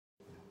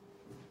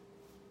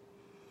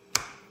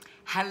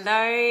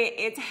Hello,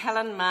 it's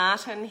Helen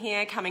Martin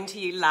here coming to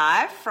you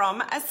live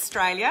from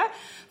Australia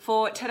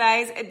for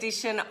today's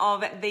edition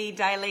of the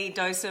Daily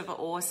Dose of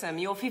Awesome,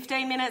 your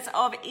 15 minutes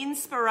of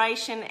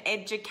inspiration,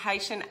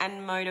 education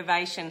and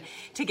motivation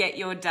to get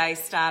your day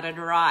started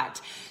right.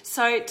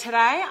 So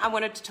today I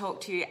wanted to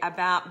talk to you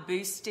about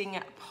boosting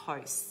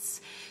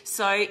posts.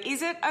 So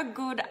is it a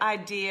good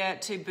idea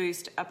to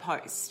boost a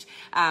post?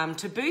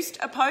 To boost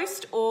a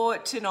post or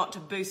to not to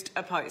boost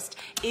a post?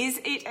 Is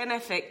it an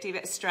effective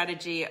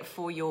strategy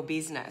for your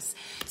business?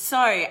 So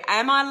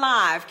am I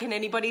live? Can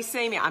anybody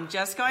see me? I'm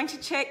just going to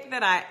check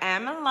that I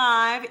am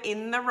live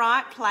in the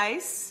right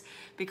place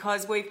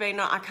because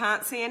I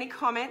can't see any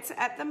comments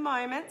at the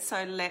moment.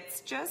 So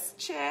let's just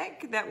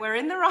check that we're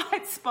in the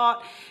right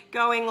spot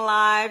going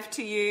live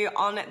to you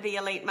on the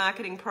Elite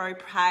Marketing Pro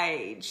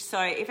page.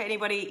 So if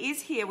anybody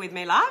is here with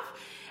me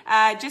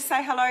live, just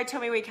say hello,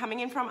 tell me where you're coming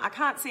in from. I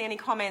can't see any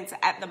comments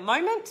at the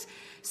moment.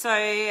 So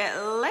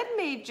let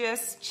me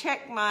just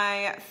check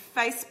my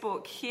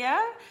Facebook here.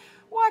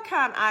 Why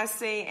can't I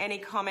see any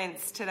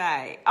comments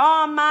today?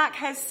 Oh, Mark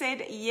has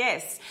said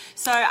yes.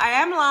 So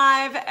I am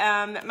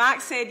live. Mark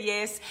said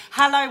yes.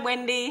 Hello,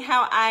 Wendy.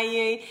 How are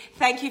you?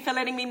 Thank you for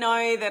letting me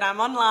know that I'm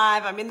on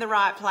live. I'm in the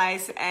right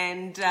place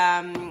and,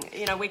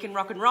 we can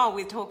rock and roll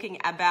with talking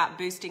about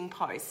boosting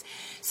posts.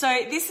 So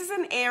this is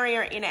an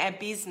area in our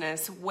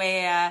business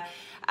where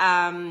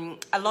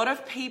a lot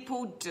of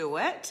people do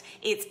it.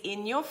 It's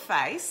in your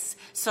face.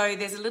 So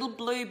there's a little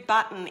blue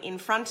button in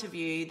front of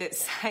you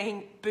that's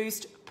saying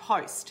boost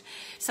post.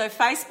 So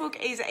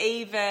Facebook is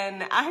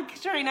even,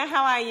 Katrina,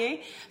 how are you?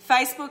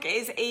 Facebook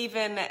is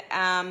even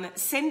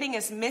sending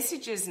us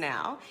messages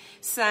now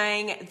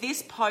saying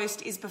this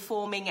post is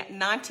performing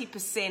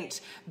 90%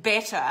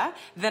 better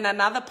than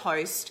another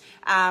post,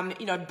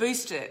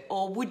 boost it.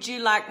 Or would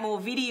you like more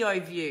video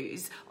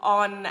views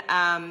on,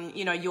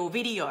 your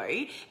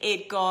video?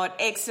 It got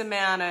X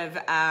amount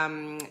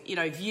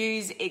of,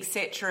 views,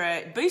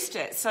 etc. Boost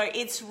it. So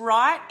it's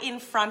right in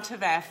front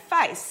of our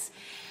face.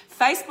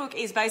 Facebook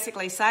is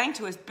basically saying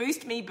to us,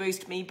 boost me,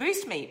 boost me,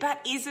 boost me.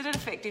 But is it an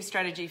effective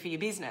strategy for your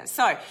business?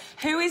 So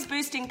who is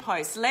boosting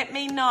posts? Let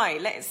me know.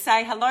 Let's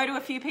say hello to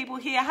a few people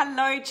here.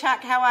 Hello,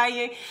 Chuck. How are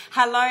you?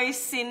 Hello,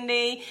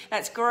 Cindy.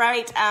 That's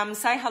great.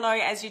 Say hello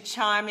as you're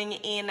chiming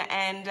in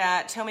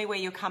and tell me where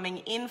you're coming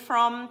in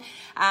from.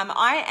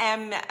 I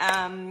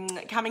am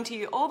coming to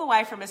you all the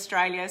way from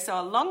Australia, so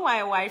a long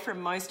way away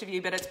from most of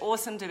you, but it's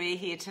awesome to be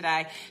here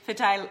today for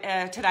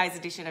today's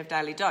edition of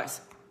Daily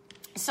Dose.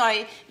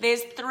 So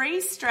there's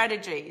three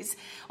strategies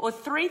or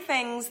three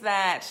things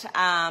that,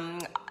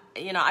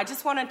 I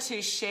just wanted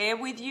to share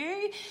with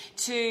you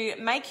to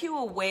make you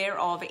aware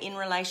of in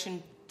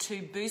relation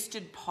to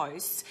boosted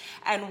posts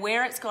and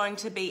where it's going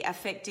to be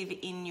effective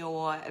in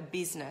your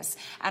business.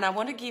 And I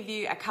want to give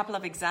you a couple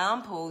of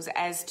examples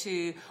as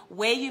to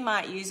where you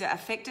might use it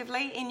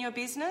effectively in your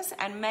business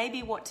and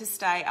maybe what to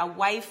stay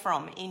away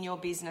from in your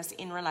business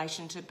in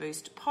relation to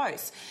boost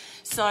posts.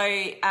 So,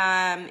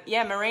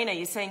 Marina,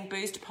 you're saying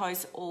boost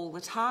posts all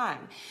the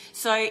time.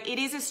 So it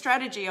is a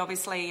strategy,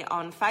 obviously,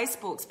 on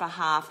Facebook's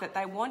behalf that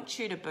they want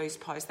you to boost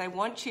posts. They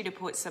want you to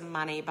put some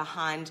money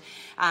behind,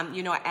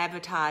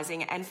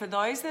 advertising. And for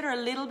those that are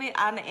a little bit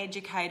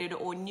uneducated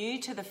or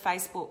new to the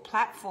Facebook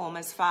platform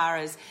as far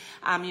as,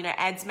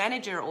 Ads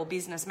Manager or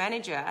Business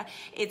Manager,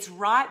 it's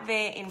right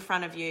there in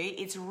front of you.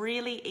 It's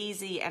really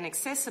easy and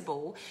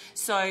accessible.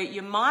 So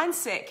your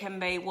mindset can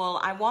be,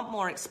 well, I want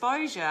more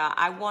exposure.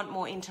 I want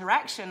more interaction.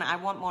 I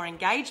want more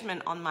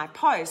engagement on my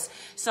posts.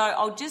 So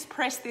I'll just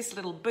press this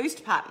little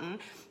boost button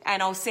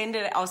and I'll send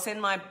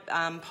my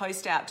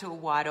post out to a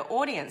wider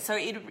audience. So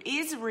it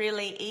is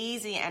really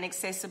easy and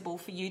accessible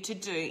for you to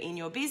do in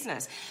your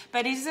business.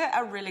 But is it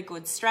a really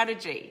good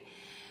strategy?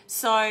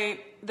 So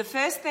the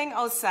first thing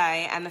I'll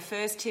say, and the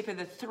first tip of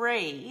the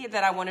three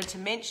that I wanted to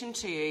mention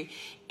to you,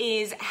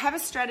 is have a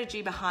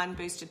strategy behind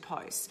boosted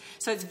posts.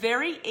 So it's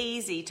very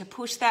easy to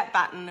push that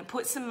button,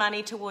 put some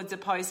money towards a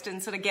post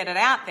and sort of get it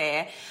out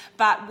there.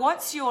 But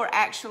what's your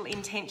actual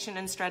intention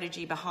and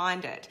strategy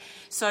behind it?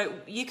 So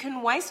you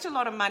can waste a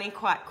lot of money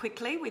quite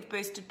quickly with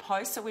boosted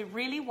posts. So we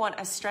really want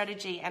a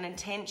strategy and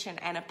intention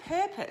and a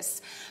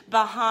purpose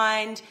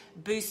behind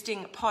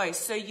boosting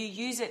posts. So you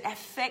use it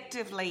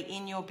effectively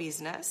in your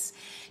business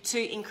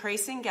to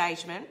increase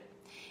engagement,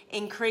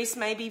 increase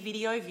maybe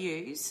video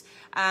views,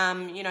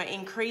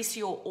 increase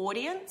your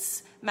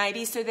audience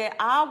maybe. So there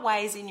are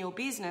ways in your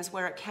business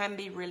where it can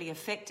be really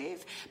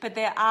effective, but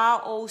there are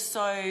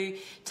also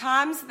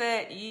times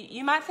that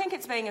you might think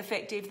it's being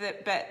effective,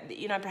 but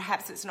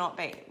perhaps it's not.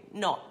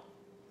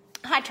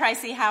 Hi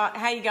Tracy, how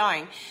are you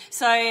going?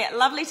 So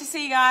lovely to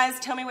see you guys.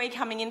 Tell me where you're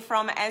coming in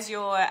from as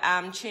you're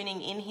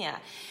tuning in here.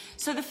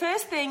 So the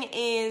first thing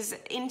is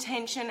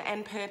intention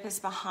and purpose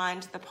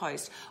behind the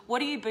post.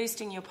 What are you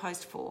boosting your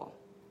post for?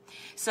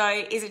 So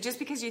is it just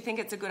because you think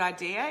it's a good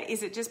idea?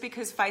 Is it just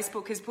because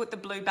Facebook has put the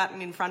blue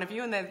button in front of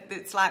you and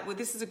it's like, well,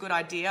 this is a good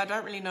idea. I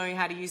don't really know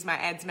how to use my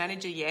ads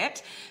manager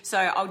yet, so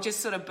I'll just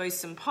sort of boost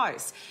some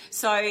posts.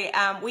 So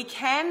we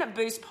can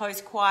boost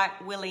posts quite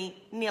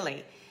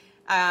willy-nilly.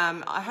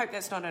 I hope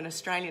that's not an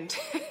Australian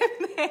term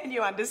and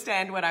you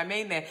understand what I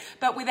mean there,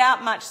 but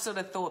without much sort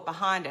of thought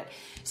behind it.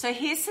 So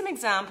here's some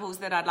examples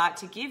that I'd like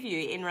to give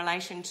you in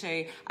relation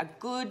to a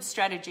good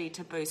strategy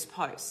to boost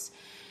posts.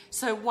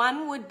 So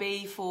one would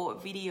be for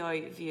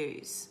video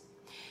views.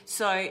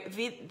 So I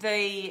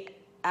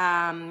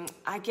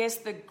guess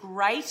the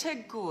greater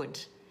good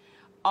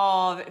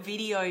of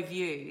video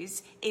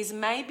views is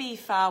maybe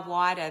far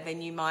wider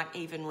than you might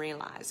even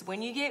realise.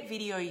 When you get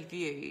video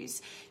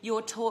views,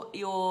 you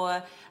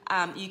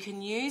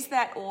can use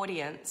that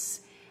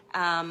audience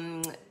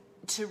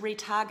to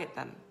retarget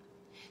them.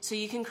 So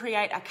you can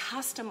create a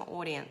custom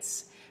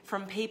audience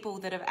from people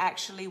that have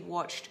actually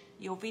watched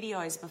your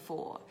videos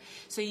before.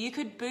 So you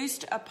could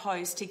boost a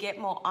post to get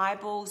more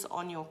eyeballs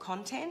on your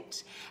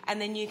content,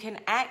 and then you can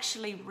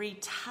actually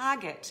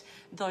retarget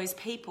those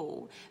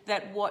people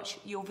that watch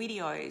your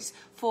videos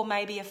for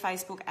maybe a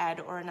Facebook ad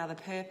or another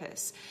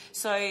purpose.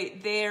 So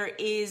there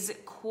is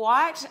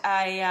quite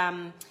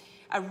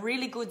a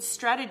really good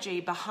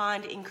strategy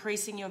behind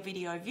increasing your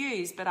video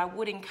views, but I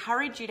would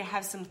encourage you to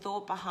have some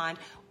thought behind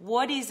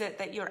what is it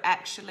that you're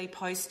actually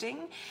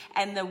posting.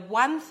 And the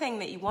one thing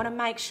that you want to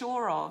make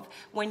sure of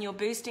when you're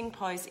boosting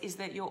posts is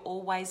that you're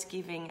always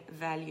giving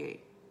value.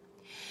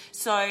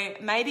 So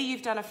maybe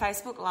you've done a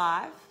Facebook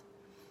Live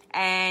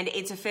and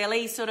it's a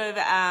fairly sort of,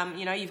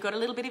 you've got a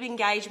little bit of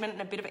engagement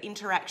and a bit of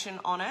interaction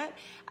on it,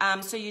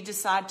 so you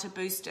decide to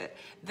boost it.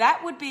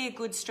 That would be a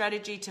good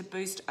strategy to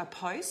boost a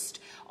post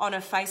on a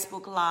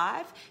Facebook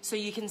Live, so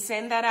you can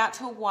send that out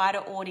to a wider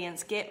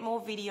audience, get more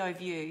video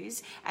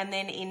views, and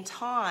then in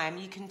time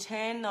you can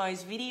turn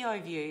those video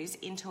views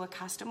into a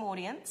custom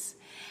audience,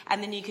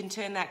 and then you can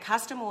turn that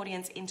custom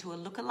audience into a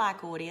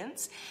lookalike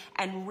audience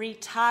and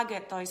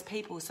retarget those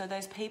people. So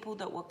those people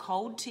that were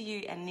cold to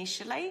you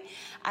initially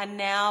are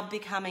now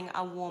becoming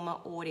a warmer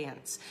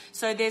audience.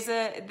 So there's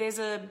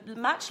a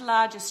much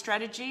larger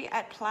strategy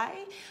at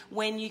play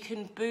when you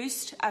can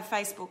boost a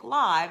Facebook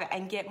Live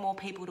and get more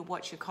people to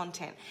watch your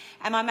content.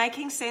 Am I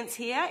making sense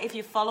here? If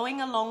you're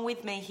following along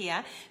with me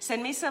here,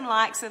 send me some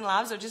likes and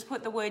loves, or just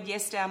put the word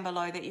yes down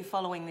below that you're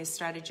following this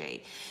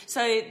strategy.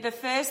 So the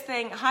first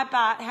thing, hi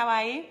Bart, how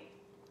are you?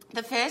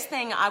 The first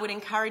thing I would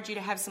encourage you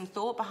to have some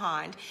thought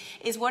behind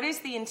is what is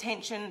the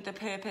intention, the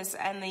purpose,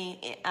 and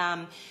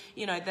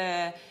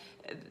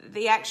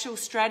the actual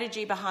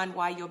strategy behind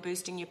why you're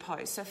boosting your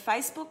posts. So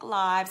Facebook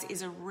Lives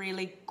is a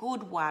really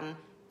good one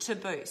to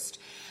boost.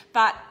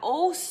 But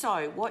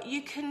also what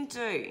you can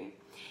do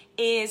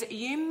is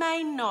you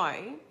may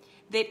know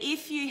that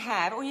if you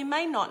have, or you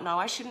may not know,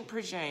 I shouldn't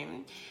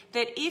presume,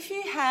 that if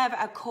you have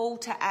a call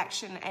to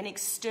action, an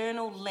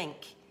external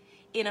link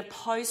in a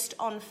post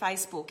on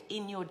Facebook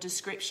in your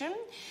description.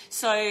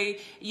 So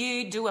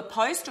you do a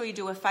post or you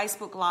do a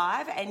Facebook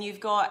Live and you've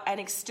got an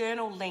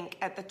external link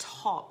at the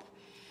top.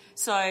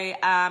 So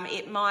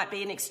it might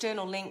be an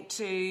external link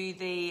to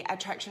the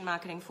Attraction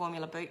Marketing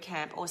Formula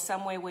Bootcamp or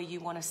somewhere where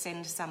you want to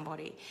send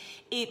somebody.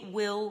 It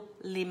will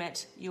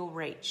limit your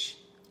reach.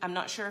 I'm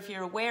not sure if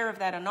you're aware of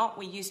that or not.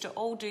 We used to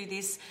all do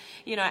this,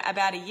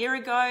 about a year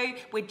ago.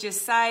 We'd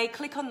just say,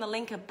 click on the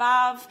link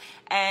above,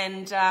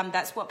 and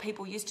that's what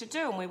people used to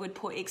do. And we would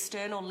put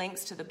external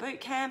links to the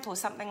bootcamp or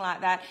something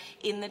like that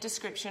in the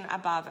description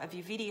above of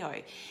your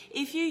video.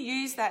 If you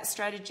use that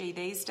strategy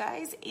these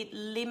days, it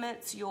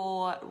limits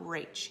your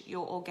reach,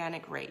 your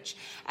organic reach.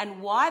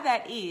 And why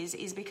that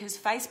is because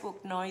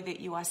Facebook know that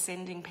you are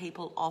sending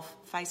people off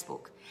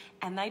Facebook,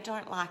 and they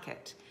don't like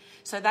it.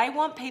 So they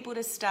want people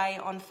to stay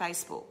on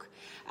Facebook.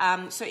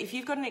 So if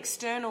you've got an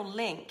external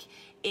link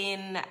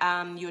in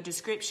your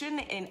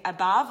description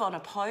above on a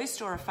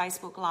post or a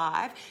Facebook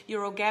Live,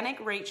 your organic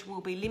reach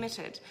will be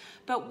limited.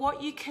 But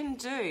what you can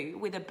do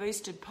with a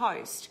boosted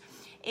post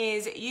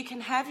is you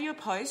can have your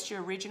post,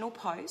 your original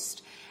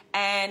post,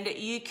 and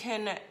you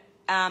can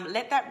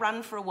let that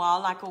run for a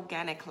while, like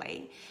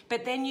organically,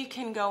 but then you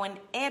can go and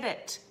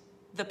edit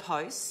the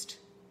post,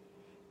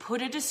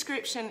 put a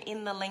description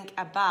in the link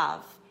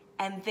above,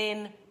 and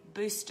then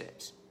boost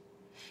it.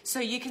 So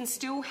you can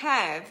still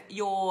have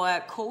your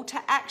call to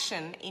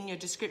action in your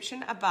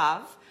description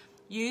above,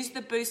 use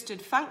the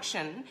boosted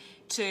function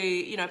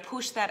to,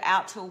 push that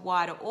out to a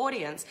wider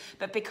audience,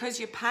 but because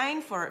you're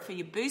paying for it, for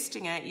you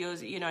boosting it,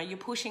 you're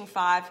pushing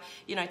 $5,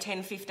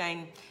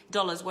 $10,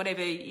 $15,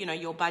 whatever,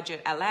 your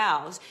budget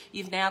allows,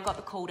 you've now got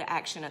the call to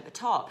action at the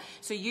top.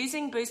 So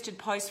using boosted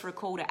posts for a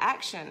call to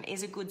action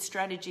is a good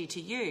strategy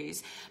to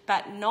use,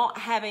 but not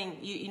having,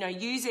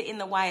 use it in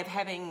the way of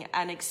having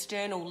an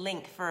external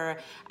link for,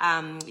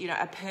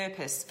 a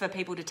purpose for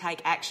people to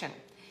take action.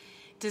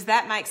 Does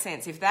that make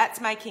sense? If that's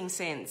making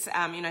sense,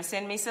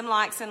 send me some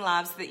likes and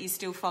loves that you're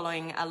still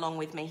following along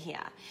with me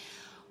here.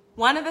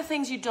 One of the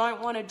things you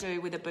don't want to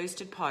do with a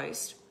boosted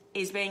post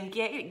is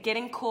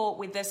getting caught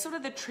with the sort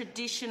of the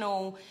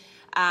traditional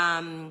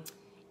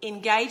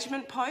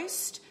engagement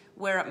post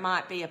where it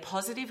might be a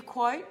positive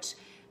quote,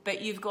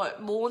 but you've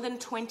got more than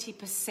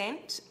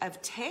 20%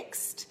 of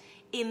text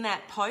in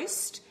that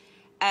post,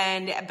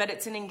 but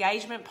it's an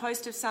engagement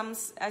post of some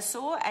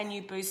sort, and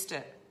you boost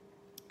it.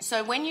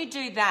 So when you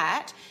do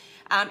that,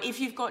 If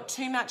you've got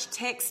too much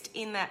text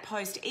in that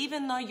post,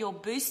 even though you're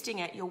boosting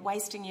it, you're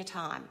wasting your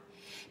time.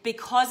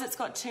 Because it's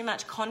got too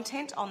much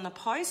content on the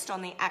post,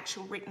 on the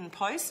actual written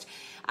post,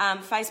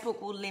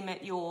 Facebook will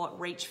limit your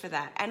reach for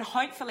that. And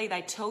hopefully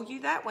they tell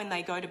you that when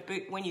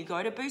you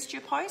go to boost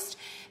your post,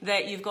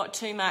 that you've got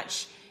too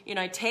much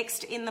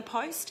text in the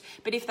post.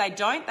 But if they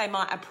don't, they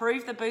might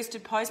approve the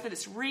boosted post, but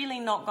it's really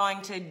not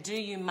going to do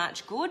you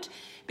much good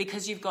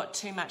because you've got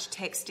too much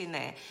text in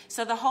there.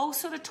 So the whole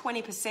sort of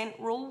 20%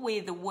 rule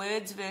with the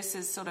words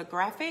versus sort of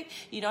graphic,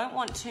 you don't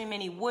want too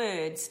many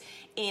words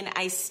in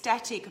a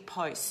static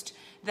post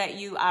that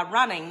you are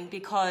running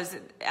because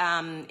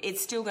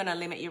it's still going to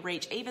limit your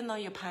reach even though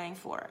you're paying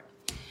for it.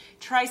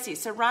 Tracy,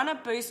 so run a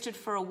boosted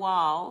for a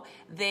while,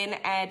 then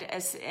add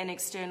an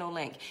external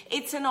link.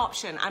 It's an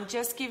option. I'm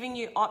just giving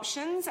you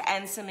options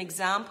and some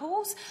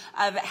examples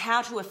of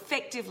how to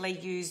effectively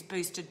use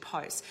boosted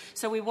posts.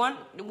 So we want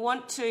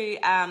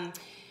to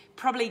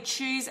probably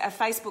choose a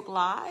Facebook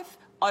Live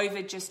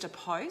over just a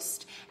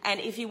post. And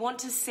if you want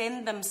to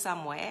send them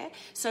somewhere,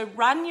 so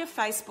run your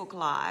Facebook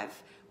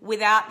Live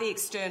without the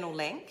external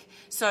link.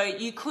 So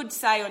you could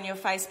say on your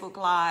Facebook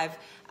Live,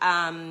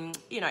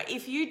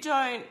 if you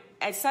don't,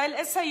 so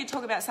let's say you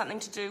talk about something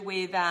to do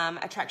with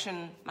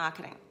attraction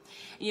marketing.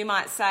 You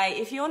might say,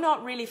 if you're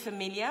not really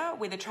familiar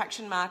with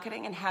attraction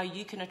marketing and how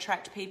you can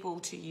attract people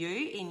to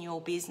you in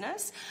your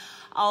business,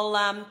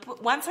 I'll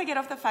once I get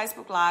off the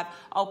Facebook Live,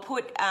 I'll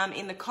put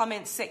in the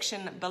comments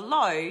section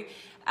below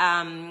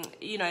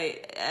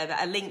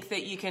a link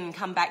that you can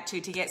come back to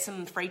get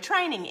some free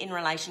training in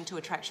relation to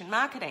attraction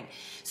marketing.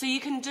 So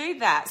you can do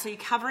that. So you're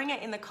covering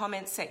it in the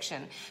comments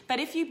section. But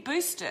if you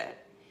boost it,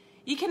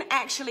 you can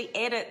actually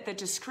edit the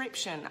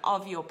description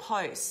of your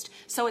post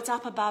so it's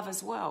up above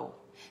as well.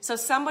 So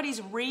if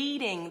somebody's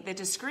reading the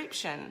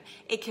description,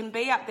 it can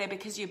be up there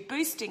because you're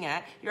boosting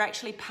it. You're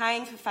actually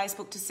paying for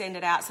Facebook to send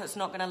it out, so it's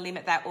not going to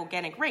limit that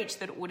organic reach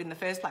that it would in the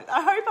first place.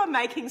 I hope I'm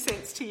making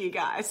sense to you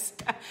guys.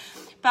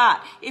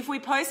 But if we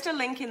post a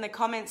link in the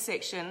comments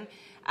section,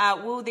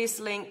 will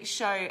this link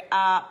show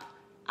up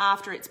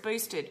after it's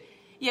boosted?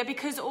 Yeah,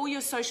 because all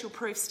your social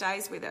proof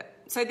stays with it.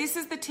 So this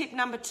is the tip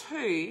number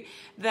 2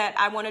 that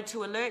I wanted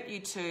to alert you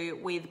to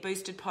with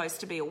boosted posts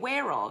to be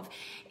aware of,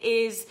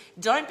 is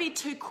don't be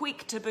too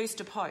quick to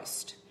boost a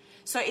post.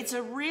 So it's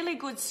a really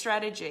good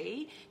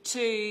strategy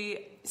to,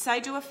 say,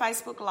 do a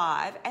Facebook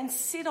Live and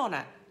sit on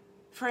it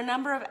for a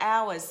number of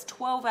hours,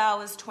 12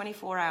 hours,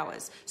 24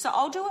 hours. So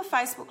I'll do a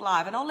Facebook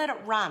Live and I'll let it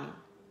run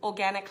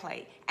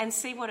organically and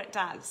see what it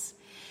does.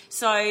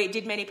 So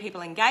did many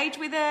people engage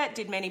with it?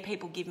 Did many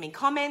people give me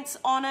comments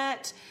on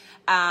it?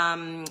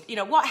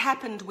 What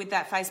happened with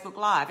that Facebook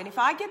Live? And if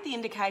I get the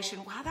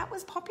indication, wow, that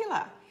was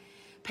popular,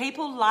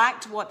 people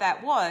liked what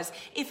that was.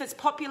 If it's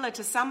popular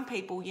to some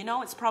people,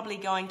 it's probably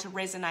going to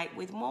resonate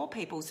with more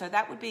people. So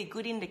that would be a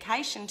good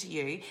indication to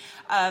you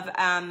of,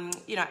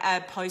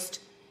 a post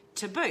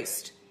to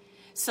boost.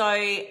 So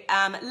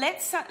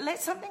let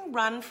something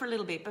run for a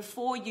little bit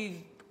before you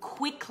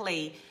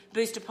quickly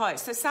boost a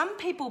post. So some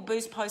people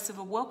boost posts of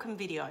a welcome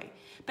video,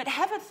 but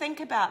have a think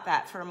about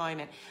that for a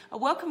moment. A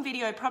welcome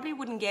video probably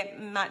wouldn't get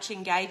much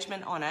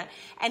engagement on it.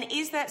 And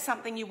is that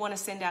something you want to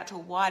send out to a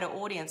wider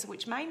audience,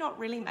 which may not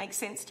really make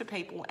sense to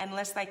people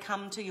unless they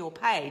come to your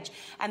page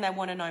and they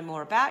want to know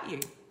more about you?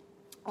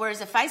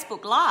 Whereas a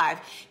Facebook Live,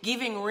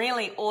 giving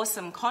really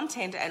awesome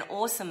content and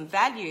awesome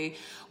value,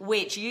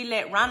 which you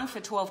let run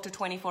for 12 to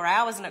 24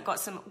 hours and it got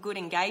some good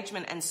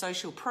engagement and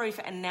social proof,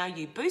 and now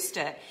you boost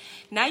it,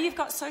 now you've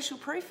got social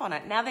proof on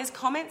it. Now there's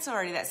comments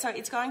already, so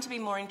it's going to be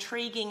more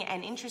intriguing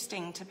and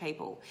interesting to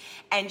people.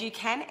 And you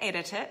can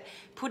edit it,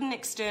 put an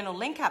external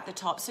link up the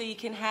top so you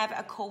can have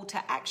a call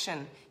to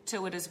action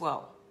to it as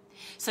well.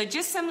 So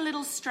just some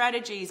little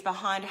strategies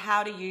behind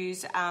how to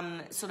use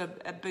sort of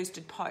a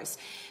boosted post.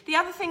 The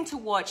other thing to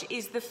watch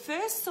is the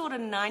first sort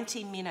of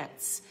 90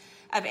 minutes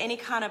of any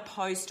kind of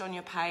post on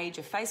your page,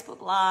 a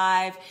Facebook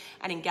Live,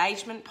 an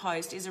engagement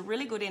post is a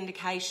really good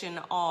indication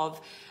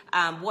of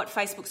what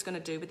Facebook's going to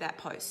do with that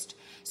post.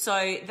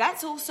 So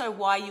that's also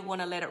why you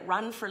want to let it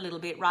run for a little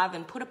bit rather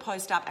than put a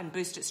post up and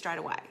boost it straight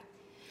away.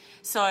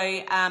 So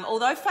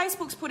although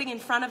Facebook's putting in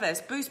front of us,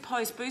 boost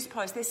post,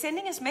 they're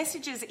sending us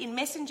messages in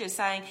Messenger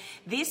saying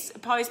this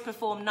post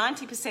performed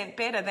 90%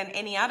 better than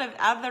any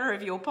other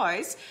of your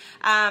posts.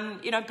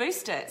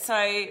 Boost it.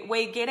 So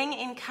we're getting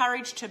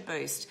encouraged to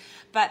boost.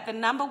 But the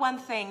number one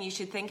thing you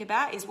should think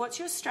about is what's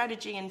your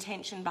strategy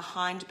intention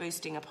behind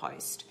boosting a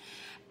post.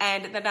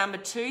 And the number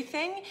 2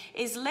 thing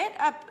is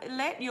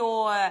let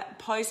your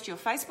post, your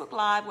Facebook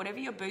Live, whatever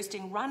you're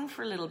boosting, run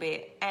for a little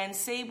bit and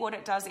see what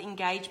it does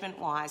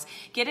engagement-wise.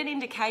 Get an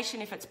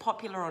indication if it's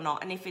popular or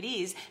not, and if it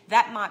is,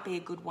 that might be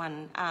a good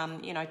one,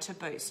 to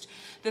boost.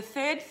 The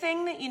third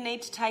thing that you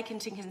need to take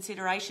into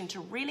consideration to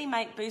really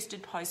make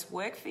boosted posts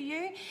work for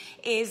you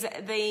is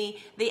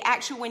the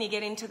actual, when you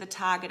get into the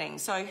targeting.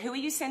 So who are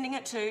you sending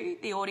it to,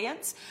 the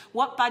audience?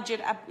 What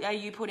budget are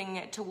you putting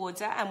it towards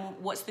it, and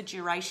what's the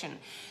duration?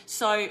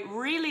 So So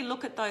really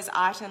look at those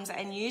items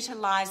and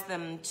utilize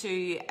them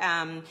to,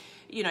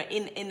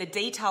 in the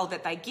detail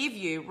that they give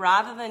you,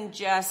 rather than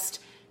just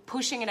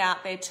pushing it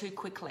out there too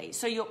quickly.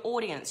 So your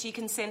audience, you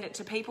can send it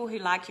to people who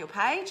like your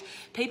page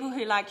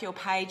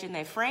and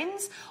their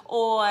friends,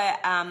 or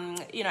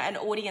an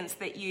audience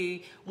that you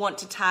want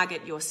to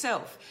target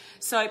yourself.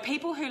 So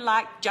people who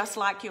just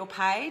like your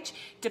page,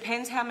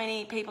 depends how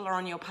many people are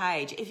on your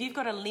page. If you've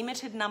got a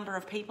limited number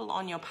of people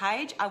on your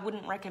page, I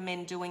wouldn't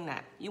recommend doing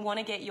that. You want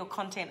to get your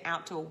content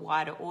out to a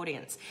wider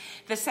audience.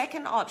 The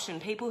second option,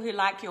 people who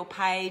like your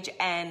page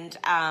and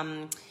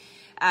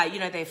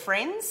their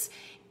friends,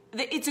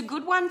 it's a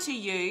good one to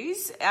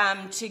use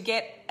to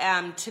get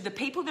to the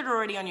people that are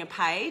already on your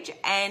page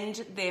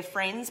and their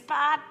friends,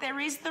 but there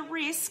is the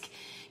risk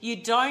you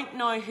don't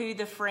know who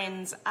the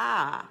friends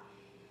are.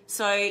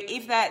 So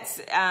if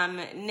that's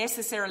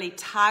necessarily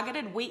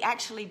targeted, we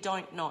actually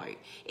don't know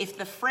if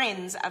the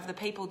friends of the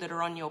people that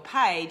are on your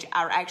page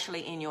are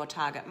actually in your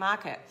target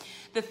market.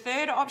 The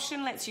third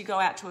option lets you go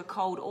out to a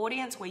cold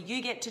audience where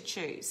you get to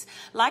choose.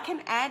 Like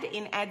an ad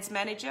in Ads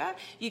Manager,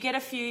 you get a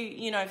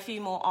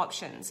few more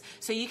options.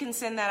 So you can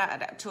send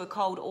that out to a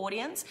cold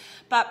audience,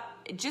 but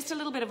just a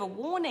little bit of a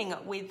warning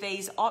with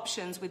these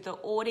options, with the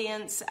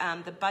audience,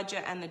 the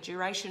budget and the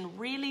duration,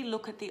 really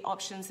look at the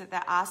options that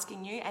they're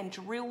asking you and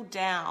drill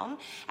down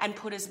and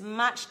put as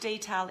much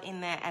detail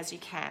in there as you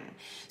can.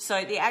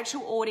 So the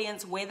actual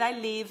audience, where they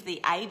live,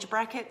 the age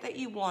bracket that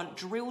you want,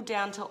 drill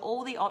down to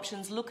all the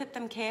options, look at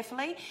them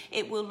carefully.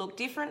 It will look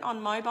different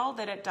on mobile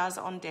than it does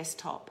on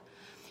desktop.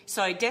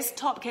 So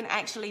desktop can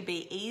actually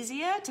be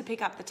easier to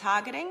pick up the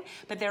targeting,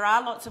 but there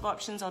are lots of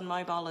options on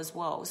mobile as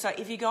well. So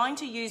if you're going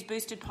to use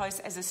boosted posts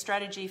as a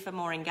strategy for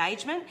more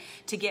engagement,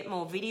 to get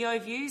more video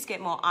views,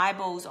 get more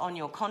eyeballs on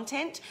your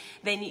content,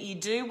 then you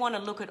do want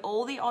to look at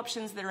all the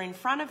options that are in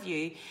front of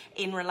you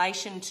in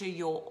relation to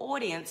your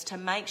audience to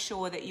make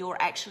sure that you're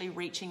actually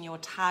reaching your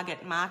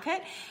target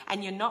market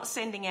and you're not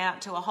sending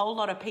out to a whole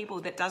lot of people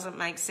that doesn't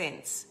make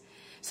sense.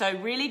 So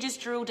really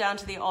just drill down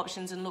to the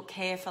options and look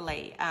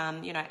carefully,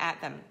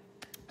 at them.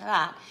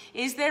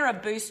 Is there a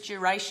boost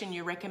duration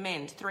you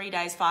recommend? 3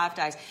 days, 5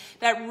 days?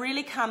 That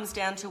really comes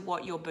down to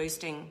what you're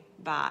boosting,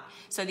 Bart.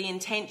 So the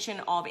intention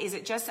of,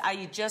 are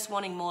you just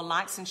wanting more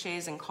likes and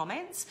shares and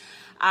comments?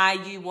 Are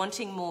you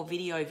wanting more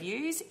video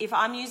views? If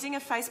I'm using a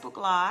Facebook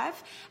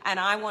Live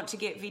and I want to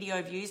get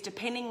video views,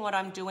 depending what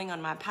I'm doing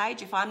on my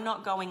page, if I'm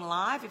not going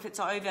live, if it's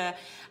over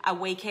a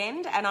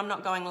weekend and I'm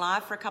not going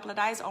live for a couple of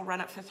days, I'll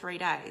run it for 3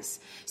 days.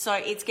 So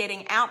it's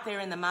getting out there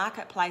in the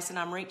marketplace and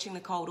I'm reaching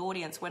the cold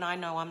audience when I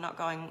know I'm not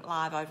going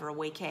live over a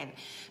weekend.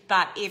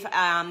 But if,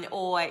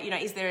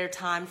 is there a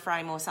time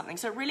frame or something?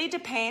 So it really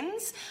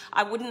depends.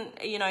 I wouldn't,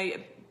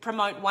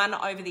 promote one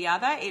over the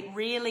other. It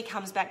really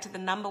comes back to the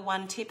number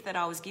one tip that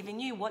I was giving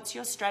you. What's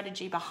your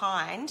strategy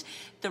behind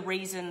the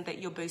reason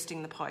that you're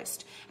boosting the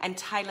post, and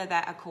tailor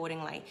that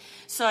accordingly.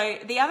 So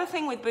the other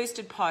thing with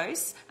boosted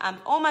posts,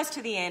 almost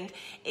to the end,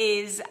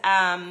 is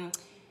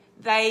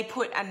they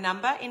put a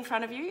number in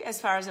front of you as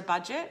far as a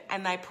budget,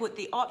 and they put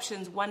the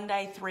options 1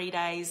 day, 3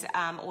 days,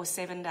 or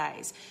 7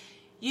 days.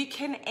 You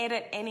can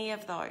edit any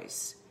of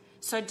those.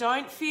 So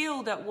don't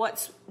feel that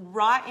what's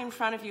right in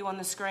front of you on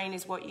the screen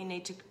is what you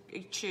need to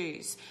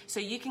choose.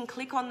 So you can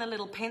click on the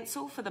little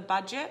pencil for the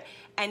budget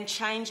and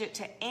change it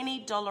to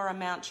any dollar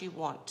amount you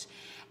want.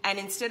 And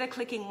instead of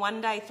clicking 1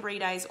 day, 3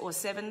 days, or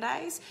 7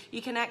 days,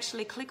 you can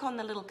actually click on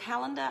the little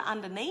calendar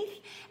underneath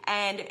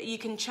and you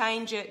can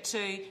change it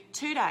to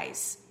 2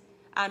 days.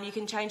 You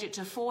can change it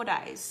to 4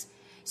 days.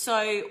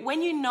 So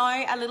when you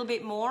know a little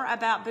bit more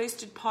about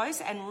boosted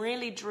posts and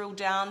really drill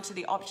down to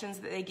the options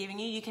that they're giving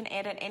you, you can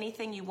edit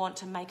anything you want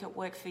to make it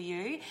work for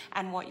you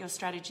and what your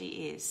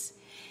strategy is.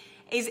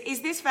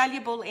 Is this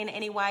valuable in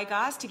any way,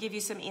 guys, to give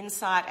you some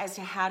insight as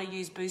to how to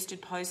use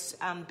boosted posts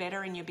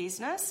better in your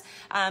business?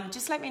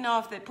 Just let me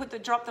know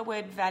drop the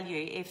word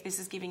value if this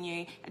is giving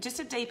you just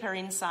a deeper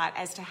insight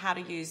as to how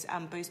to use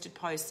boosted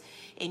posts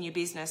in your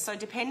business. So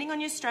depending on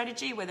your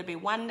strategy, whether it be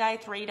 1 day,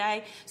 3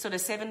 day, sort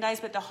of 7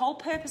 days, but the whole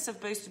purpose of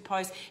boosted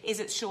posts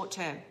is it's short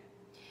term.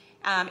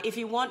 If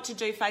you want to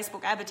do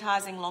Facebook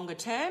advertising longer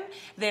term,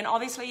 then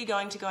obviously you're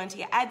going to go into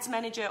your ads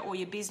manager or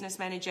your business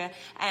manager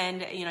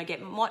and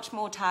get much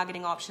more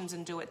targeting options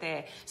and do it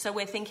there. So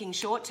we're thinking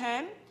short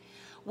term.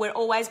 We're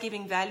always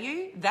giving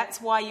value.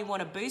 That's why you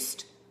want to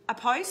boost a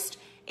post,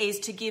 is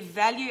to give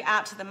value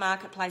out to the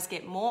marketplace,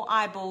 get more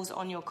eyeballs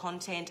on your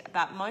content.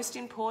 But most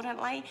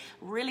importantly,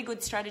 really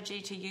good strategy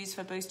to use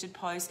for boosted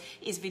posts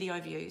is video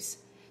views.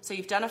 So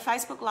you've done a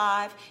Facebook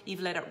Live, you've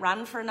let it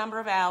run for a number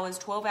of hours,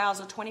 12 hours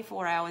or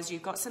 24 hours,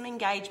 you've got some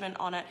engagement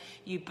on it,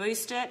 you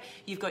boost it,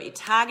 you've got your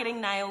targeting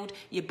nailed,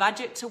 your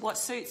budget to what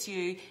suits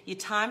you, your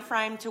time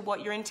frame to what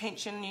your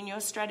intention and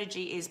your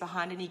strategy is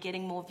behind, and you're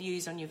getting more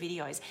views on your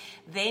videos.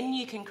 Then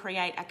you can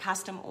create a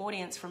custom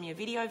audience from your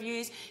video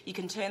views. You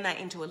can turn that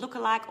into a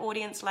lookalike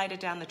audience later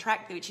down the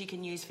track, which you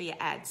can use for your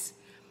ads.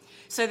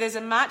 So there's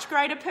a much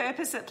greater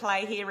purpose at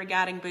play here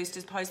regarding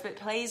boosted posts, but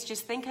please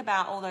just think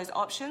about all those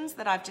options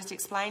that I've just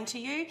explained to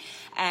you,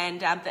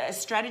 and the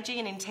strategy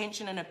and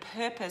intention and a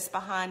purpose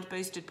behind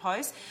boosted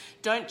posts.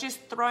 Don't just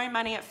throw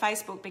money at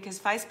Facebook because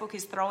Facebook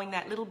is throwing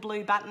that little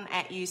blue button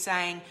at you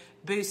saying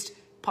boost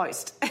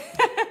post.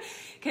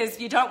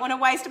 Because you don't want to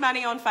waste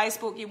money on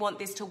Facebook. You want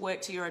this to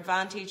work to your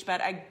advantage,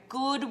 but a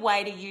good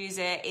way to use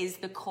it is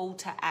the call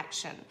to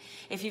action.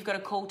 If you've got a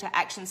call to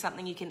action,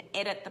 something you can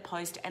edit the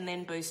post and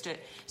then boost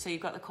it, so you've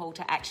got the call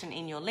to action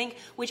in your link,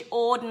 which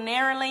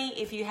ordinarily,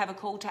 if you have a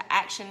call to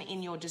action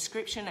in your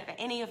description of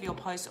any of your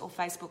posts or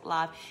Facebook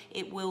Live,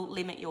 it will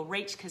limit your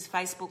reach because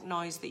Facebook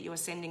knows that you're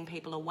sending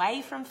people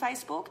away from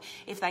Facebook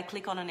if they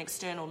click on an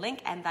external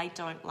link, and they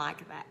don't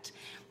like that.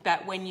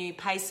 But when you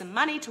pay some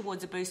money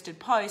towards a boosted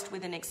post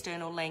with an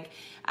external link,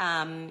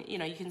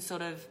 you can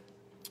sort of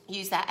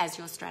use that as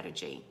your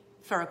strategy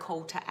for a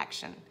call to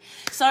action.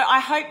 So I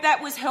hope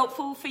that was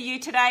helpful for you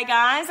today,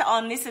 guys,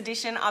 on this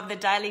edition of the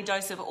Daily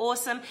Dose of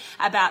Awesome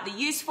about the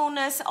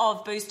usefulness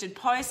of boosted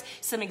posts,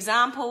 some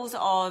examples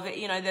of,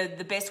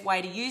 the best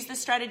way to use the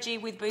strategy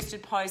with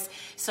boosted posts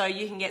so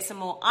you can get some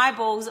more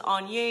eyeballs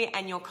on you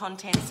and your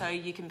content so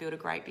you can build a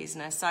great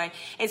business. So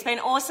it's been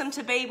awesome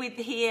to be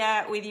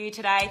here with you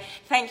today.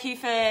 Thank you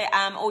for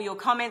all your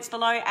comments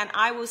below, and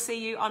I will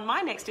see you on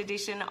my next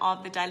edition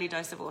of the Daily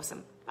Dose of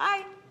Awesome.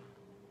 Bye.